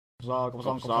Hey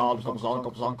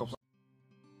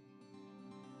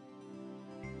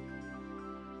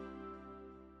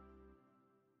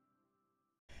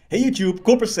YouTube,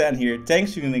 Coppersan here,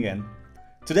 thanks for tuning in again.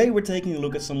 Today we're taking a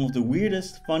look at some of the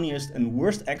weirdest, funniest and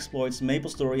worst exploits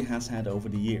MapleStory has had over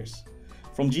the years.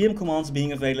 From GM commands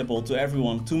being available to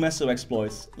everyone to meso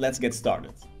exploits, let's get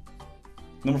started.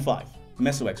 Number 5.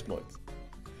 Meso exploit.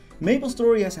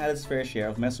 MapleStory has had its fair share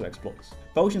of meso exploits.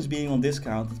 Potions being on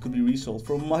discount that could be resold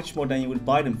for much more than you would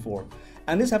buy them for.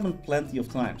 And this happened plenty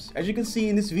of times, as you can see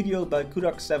in this video by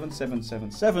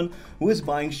Kudak7777, who is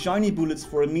buying shiny bullets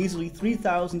for a measly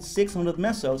 3,600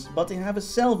 mesos, but they have a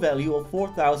sell value of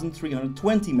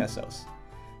 4,320 mesos.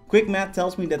 Quick math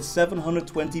tells me that's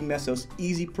 720 mesos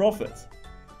easy profit.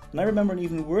 And I remember an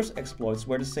even worse exploits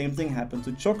where the same thing happened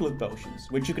to chocolate potions,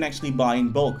 which you can actually buy in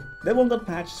bulk. That one got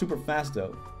patched super fast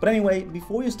though. But anyway,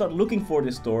 before you start looking for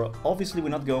this store, obviously we're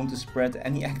not going to spread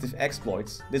any active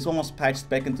exploits. This one was patched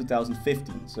back in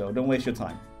 2015, so don't waste your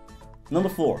time. Number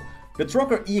 4. The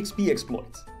Trucker EXP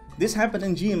exploit. This happened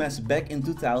in GMS back in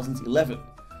 2011.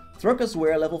 Truckers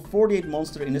were a level 48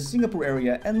 monster in the Singapore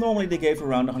area and normally they gave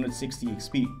around 160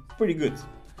 XP. Pretty good.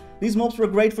 These mobs were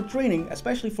great for training,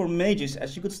 especially for mages,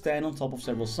 as you could stand on top of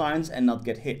several signs and not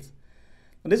get hit.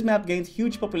 Now, this map gained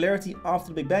huge popularity after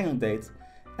the Big Bang update,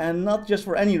 and not just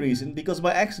for any reason, because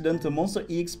by accident the monster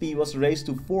EXP was raised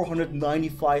to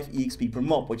 495 EXP per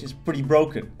mob, which is pretty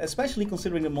broken, especially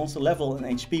considering the monster level and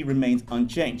HP remained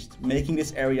unchanged, making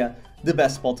this area the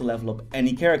best spot to level up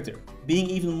any character, being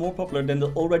even more popular than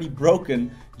the already broken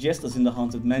Jesters in the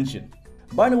Haunted Mansion.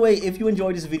 By the way, if you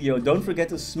enjoyed this video, don't forget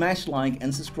to smash like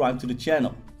and subscribe to the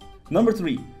channel. Number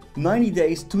 3. 90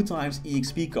 days 2x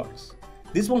EXP cards.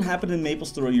 This one happened in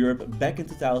MapleStory Europe back in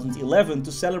 2011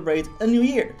 to celebrate a new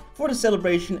year. For the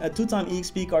celebration, a 2x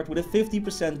EXP card with a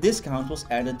 50% discount was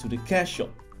added to the cash shop.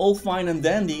 All fine and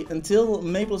dandy until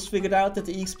Maples figured out that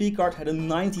the EXP card had a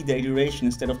 90-day duration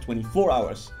instead of 24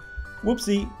 hours.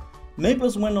 Whoopsie.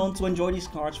 Maples went on to enjoy these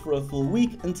cards for a full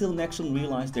week until Nexon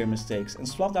realized their mistakes and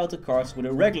swapped out the cards with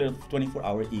a regular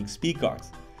 24-hour EXP card,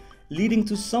 leading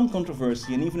to some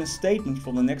controversy and even a statement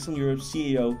from the Nexon Europe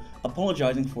CEO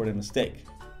apologizing for their mistake.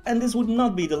 And this would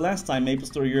not be the last time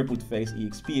MapleStory Europe would face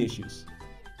EXP issues.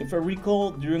 If I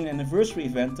recall, during an anniversary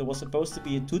event there was supposed to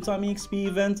be a 2x EXP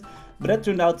event, but that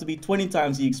turned out to be 20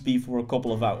 times EXP for a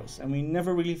couple of hours, and we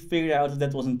never really figured out if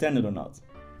that was intended or not.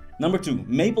 Number 2.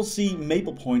 MapleSea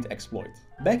Maple Point exploit.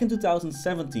 Back in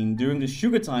 2017, during the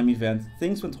Sugar Time event,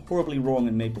 things went horribly wrong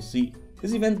in MapleSea.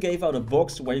 This event gave out a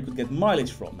box where you could get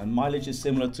mileage from, and mileage is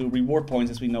similar to reward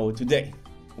points as we know it today.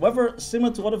 However,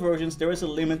 similar to other versions, there is a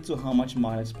limit to how much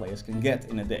mileage players can get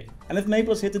in a day. And if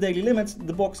Maples hit the daily limit,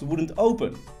 the box wouldn't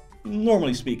open,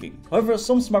 normally speaking. However,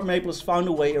 some smart Maples found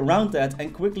a way around that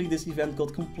and quickly this event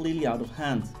got completely out of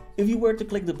hand. If you were to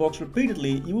click the box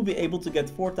repeatedly, you would be able to get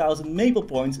 4,000 Maple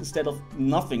points instead of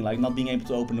nothing, like not being able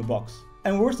to open the box.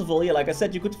 And worst of all, yeah, like I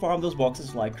said, you could farm those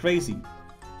boxes like crazy.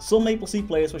 Some MapleSea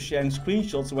players were sharing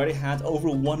screenshots where they had over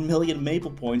 1 million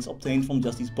Maple points obtained from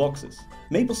just these boxes.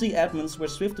 MapleSea admins were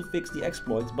swift to fix the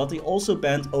exploit, but they also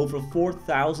banned over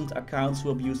 4,000 accounts who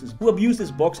abused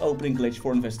this box opening glitch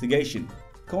for investigation,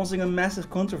 causing a massive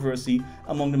controversy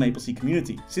among the MapleSea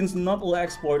community, since not all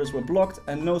exploiters were blocked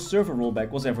and no server rollback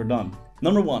was ever done.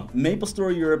 Number 1.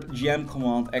 MapleStory Europe GM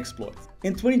command exploit.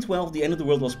 In 2012 the end of the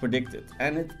world was predicted,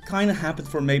 and it kinda happened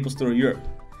for MapleStory Europe.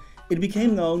 It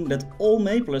became known that all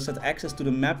Maplers had access to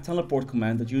the map teleport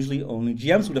command that usually only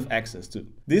GMs would have access to.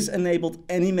 This enabled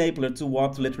any Mapler to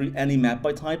warp to literally any map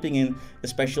by typing in a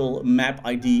special map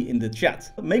ID in the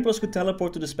chat. Maplers could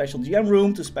teleport to the special GM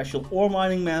room, to special ore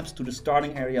mining maps, to the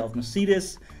starting area of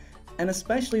Mercedes, and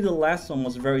especially the last one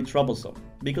was very troublesome,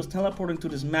 because teleporting to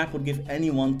this map would give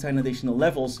anyone 10 additional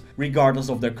levels regardless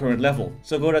of their current level.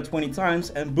 So go there 20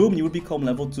 times and boom, you would become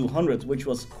level 200, which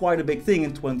was quite a big thing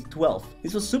in 2012.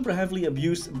 This was super heavily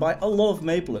abused by a lot of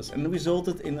Maplers and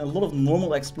resulted in a lot of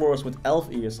normal explorers with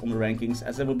elf ears on the rankings,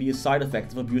 as there would be a side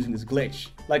effect of abusing this glitch.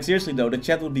 Like seriously though, the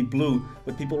chat would be blue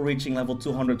with people reaching level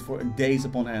 200 for days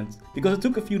upon end, because it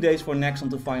took a few days for Nexon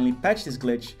to finally patch this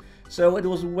glitch. So it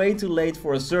was way too late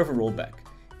for a server rollback.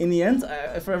 In the end,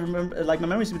 if I remember, like my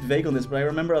memory is a bit vague on this, but I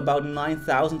remember about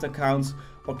 9,000 accounts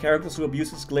or characters who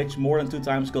abused this glitch more than 2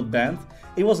 times got banned.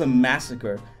 It was a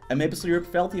massacre, and MapleStory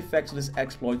Europe felt the effects of this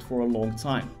exploit for a long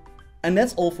time. And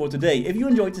that's all for today. If you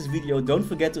enjoyed this video, don't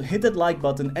forget to hit that like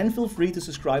button and feel free to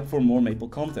subscribe for more Maple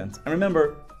content. And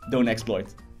remember, don't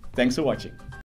exploit. Thanks for watching.